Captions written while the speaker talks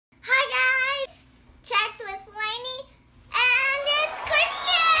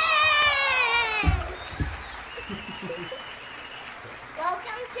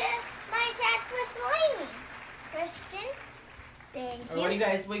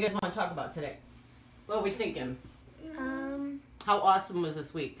you guys want to talk about today? What are we thinking? How awesome was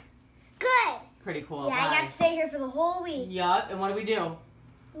this week? Good. Pretty cool. Yeah, I got to stay here for the whole week. Yeah, and what did we do?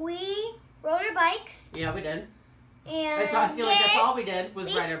 We rode our bikes. Yeah, we did. And I feel like that's all we did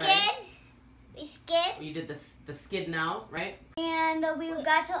was ride our bikes. We skid. You did the skid now, right? And we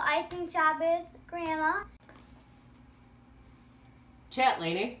got to ice cream shop with Grandma. Chat,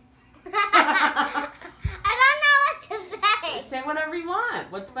 Lanie. I don't know what to say. Say whatever you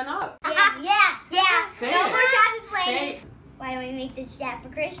want. What's been up? Yeah. Say No it. more chocolate, Lanie. Say it. Why don't we make this chat for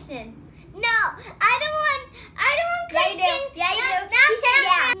Kristian? No, I don't want Kristian. Yeah, you do. She said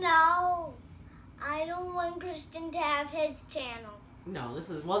yeah. No, I don't want Kristian to have his channel. No, this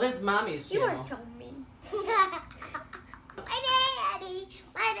is Mommy's You channel. are so mean. My daddy.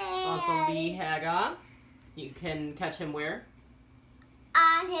 Uncle Lee Haga. You can catch him where?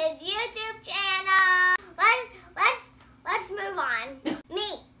 On his YouTube channel. Let's move on.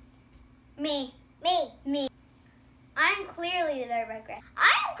 Me. I'm clearly the dirt bike rider.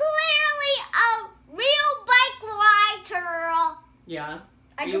 I'm clearly a real bike rider. Yeah.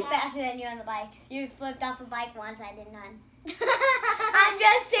 I go faster than you on the bike. You flipped off a bike once, I did none. I'm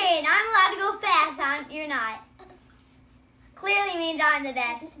just saying, I'm allowed to go fast. You're not. Clearly means I'm the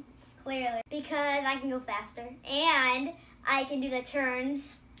best. Clearly. Because I can go faster. And I can do the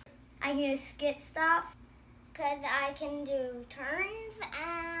turns. I can do skid stops. Because I can do turns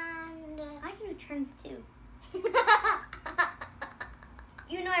and... I can do turns too.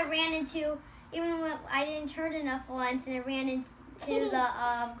 You know, I ran into... Even when I didn't turn enough once and I ran into the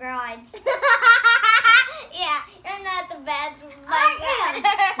garage. Yeah, you're not the best. I am.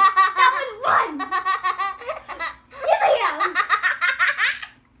 That was fun. Yes, I am.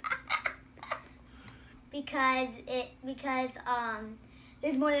 Because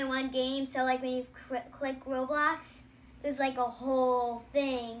there's more than one game. So like when you click Roblox, there's like a whole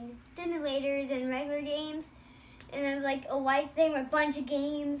thing, simulators and regular games, and there's like a white thing with a bunch of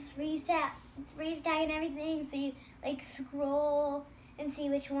games, freeze tag and everything. So you like scroll and see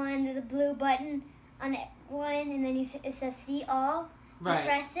which one. There's a blue button on it one, and then it says see all. Right. You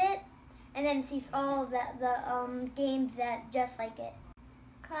press it, and then it sees all the games that just like it.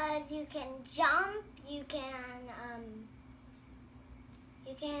 Cause you can jump, you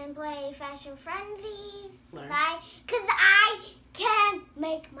can play Fashion Frenzies. Cause I can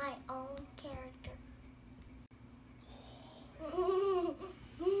make my own character.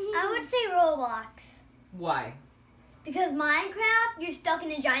 I would say Roblox. Why? Because Minecraft, you're stuck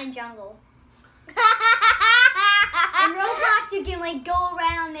in a giant jungle. In Roblox, you can like go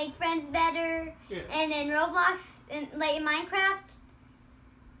around, make friends better. Yeah. And in Roblox, in Minecraft,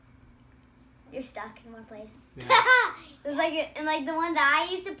 you're stuck in one place. Yeah. There's like the one that I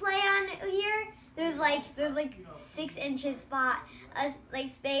used to play on here. There's like 6 inches spot, like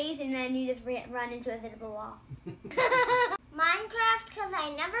space, and then you just run into a visible wall. Minecraft, because I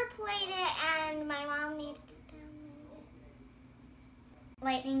never played it, and my mom needs to download it.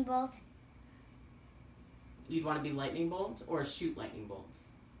 Lightning bolt. You'd want to be lightning bolts or shoot lightning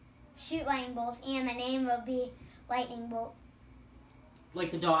bolts? Shoot lightning bolts, and my name will be Lightning Bolt.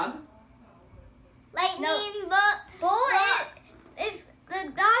 Like the dog? Lightning Bolt. Is the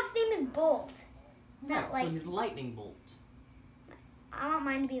dog's name is Bolt. Right, so he's Lightning Bolt. I want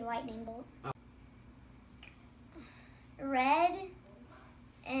mine to be Lightning Bolt. Oh. Red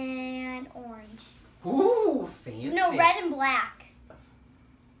and orange. Ooh, fancy. No, red and black.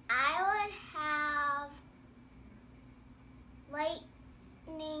 I would have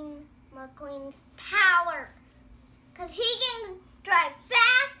Lightning McQueen's power. Because he can drive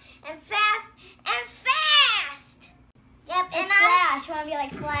fast and fast and fast. Yep, and Flash. You want to be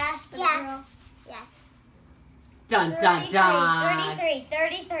like Flash, but girl? Yes. Dun, dun, dun.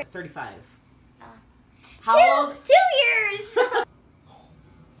 33. 35. How old? 2 years.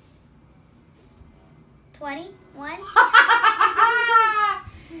 21.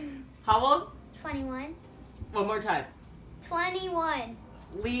 How old? 21. One more time. 21.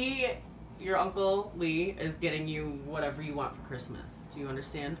 Lee, your Uncle Lee, is getting you whatever you want for Christmas. Do you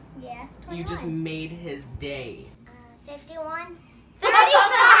understand? Yeah. 21. You just made his day. 51. 35. 35.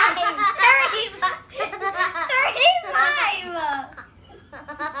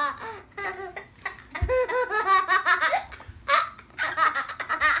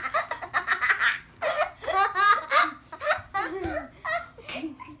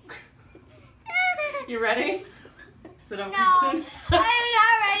 You ready? Sit up, No, Kristian. I'm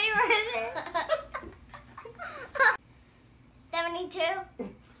not ready for this. 72.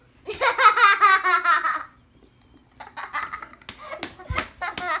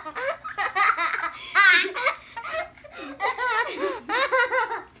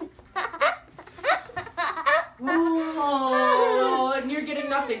 Oh, and you're getting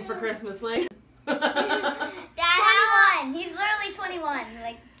nothing for Christmas, Lane. Dad, 21. He's literally 21.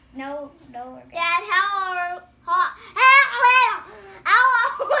 Like, no. Dad, how old are you?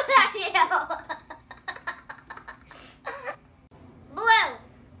 Blue,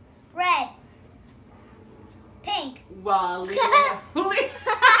 red, pink. Wow, Lanie.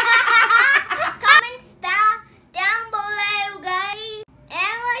 Comments down below, guys.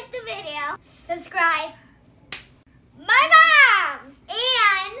 And like the video. Subscribe. My mom!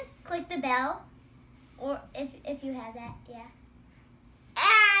 And click the bell. Or if you have that, yeah.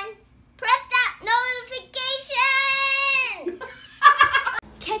 And press that notification!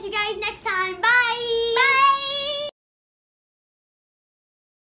 Catch you guys next time. Bye! Bye!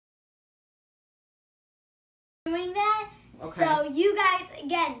 Doing that. Okay. So you guys,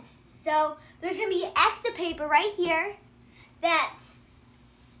 again, so there's going to be extra paper right here. That's,